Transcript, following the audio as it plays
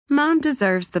Mom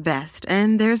deserves the best,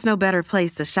 and there's no better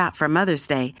place to shop for Mother's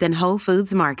Day than Whole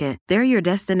Foods Market. They're your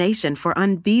destination for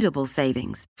unbeatable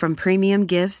savings, from premium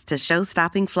gifts to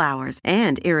show-stopping flowers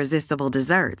and irresistible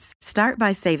desserts. Start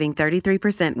by saving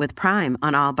 33% with Prime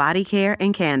on all body care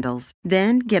and candles.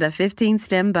 Then get a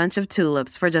 15-stem bunch of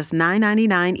tulips for just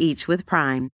 $9.99 each with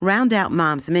Prime. Round out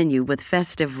Mom's menu with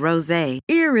festive rosé,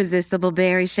 irresistible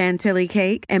berry chantilly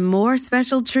cake, and more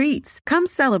special treats. Come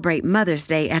celebrate Mother's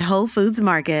Day at Whole Foods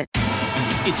Market.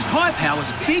 It's Tyre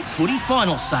Power's Big Footy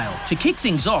Final Sale. To kick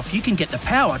things off, you can get the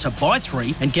power to buy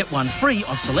 3 and get 1 free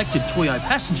on selected Toyo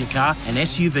passenger car and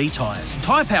SUV tyres.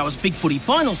 Tyre Power's Big Footy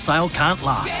Final Sale can't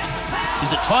last.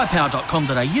 Visit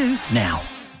tyrepower.com.au now.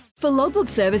 For logbook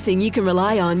servicing you can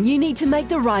rely on, you need to make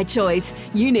the right choice.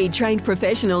 You need trained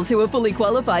professionals who are fully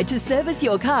qualified to service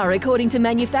your car according to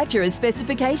manufacturer's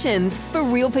specifications. For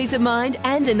real peace of mind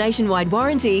and a nationwide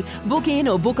warranty, book in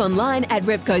or book online at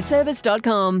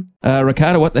repcoservice.com.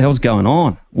 Ricardo, what the hell's going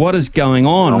on? What is going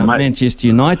on at Manchester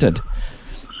United?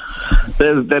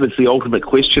 That is the ultimate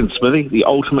question, Smithy, the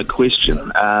ultimate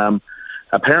question.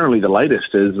 Apparently the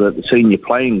latest is that the senior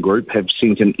playing group have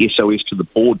sent an SOS to the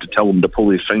board to tell them to pull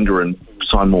their finger and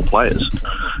sign more players.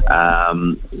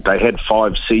 They had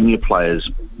 5 senior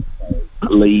players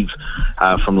leave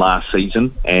from last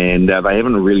season, and they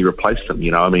haven't really replaced them.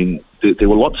 You know, I mean, there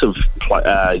were lots of,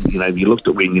 if you looked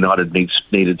at when United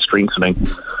needed strengthening,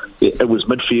 it was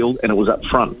midfield and it was up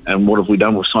front. And what have we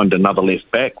done? We've signed another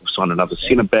left back, we've signed another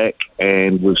centre back,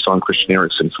 and we've signed Christian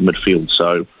Eriksen for midfield.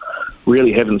 So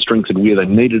really haven't strengthened where they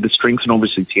needed to strengthen.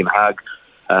 Obviously, Ten Hag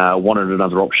wanted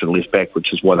another option left back,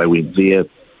 which is why they went there.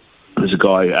 There's a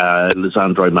guy,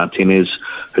 Lisandro Martinez,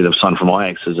 who they've signed from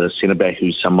Ajax as a centre-back,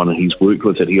 who's someone he's worked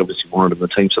with that he obviously wanted in the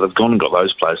team. So they've gone and got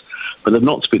those players. But they've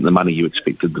not spent the money you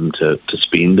expected them to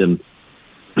spend, and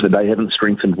they haven't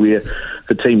strengthened where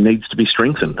the team needs to be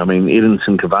strengthened. I mean,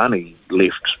 Edinson Cavani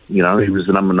left. You know, he was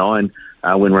the number 9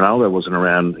 when Ronaldo wasn't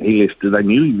around. He left. They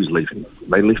knew he was leaving.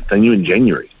 They left. They knew in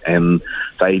January, and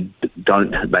they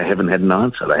haven't had an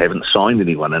answer. They haven't signed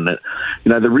anyone. And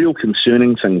the real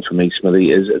concerning thing for me,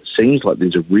 Smithy, is it seems like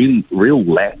there's a real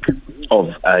lack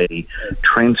of a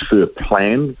transfer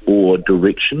plan or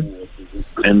direction.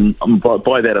 And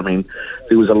by that I mean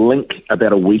there was a link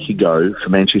about a week ago for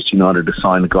Manchester United to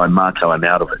sign a guy, Marko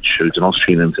Arnautovic, who's an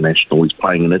Austrian international. He's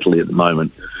playing in Italy at the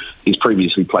moment. He's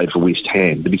previously played for West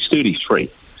Ham, but he's 33.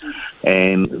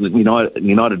 And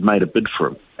United made a bid for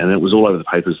him, and it was all over the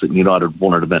papers that United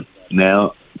wanted him in.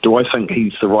 Now, do I think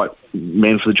he's the right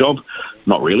man for the job?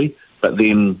 Not really. But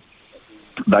then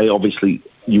they obviously,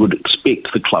 you would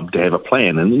expect the club to have a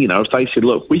plan. And, if they said,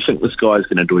 look, we think this guy's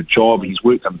going to do a job, he's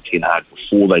worked under Ten Hag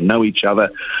before, they know each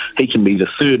other, he can be the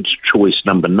third choice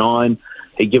number 9,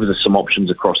 he gives us some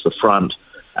options across the front.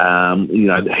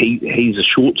 He's a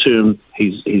short term.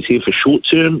 He's here for short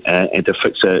term and to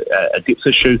fix a depth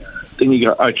issue. Then you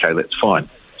go, okay, that's fine.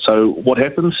 So what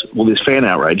happens? Well, there's fan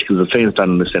outrage because the fans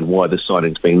don't understand why this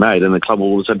signing's being made, and the club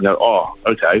all of a sudden go, oh,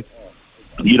 okay,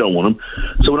 you don't want him,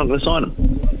 so we're not going to sign him.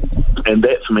 And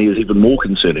that for me is even more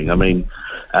concerning. I mean,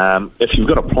 if you've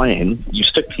got a plan, you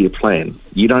stick to your plan.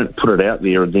 You don't put it out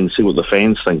there and then see what the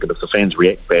fans think. And if the fans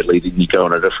react badly, then you go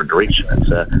in a different direction.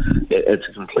 It's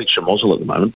a complete schmozzle at the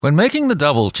moment. When making the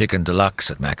double chicken deluxe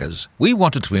at Macca's, we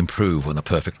wanted to improve on the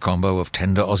perfect combo of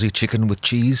tender Aussie chicken with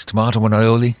cheese, tomato and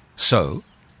aioli. So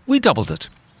we doubled it.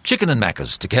 Chicken and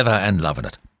Macca's, together and loving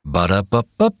it.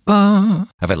 Ba-da-ba-ba-ba.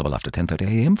 Available after 10:30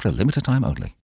 a.m. for a limited time only.